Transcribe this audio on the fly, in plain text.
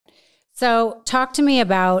So talk to me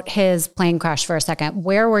about his plane crash for a second.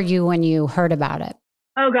 Where were you when you heard about it?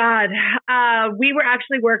 Oh God. We were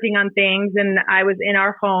actually working on things and I was in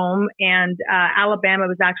our home and Alabama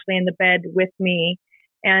was actually in the bed with me.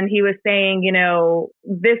 And he was saying,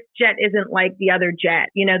 this jet isn't like the other jet.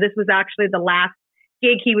 This was actually the last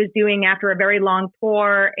gig he was doing after a very long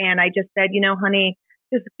tour. And I just said, honey,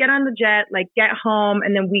 just get on the jet, get home,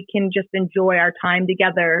 and then we can just enjoy our time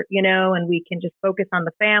together, and we can just focus on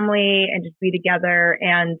the family and just be together.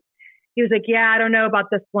 And he was like, yeah, I don't know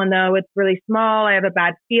about this one though. It's really small. I have a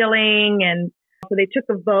bad feeling. And so they took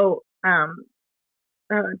a vote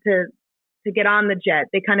to get on the jet.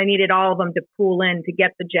 They kind of needed all of them to pool in to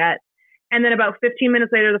get the jet. And then about 15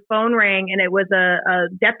 minutes later, the phone rang and it was a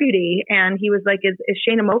deputy. And he was like, is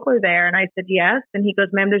Shanna Moakler there? And I said, yes. And he goes,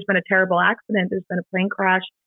 ma'am, there's been a terrible accident. There's been a plane crash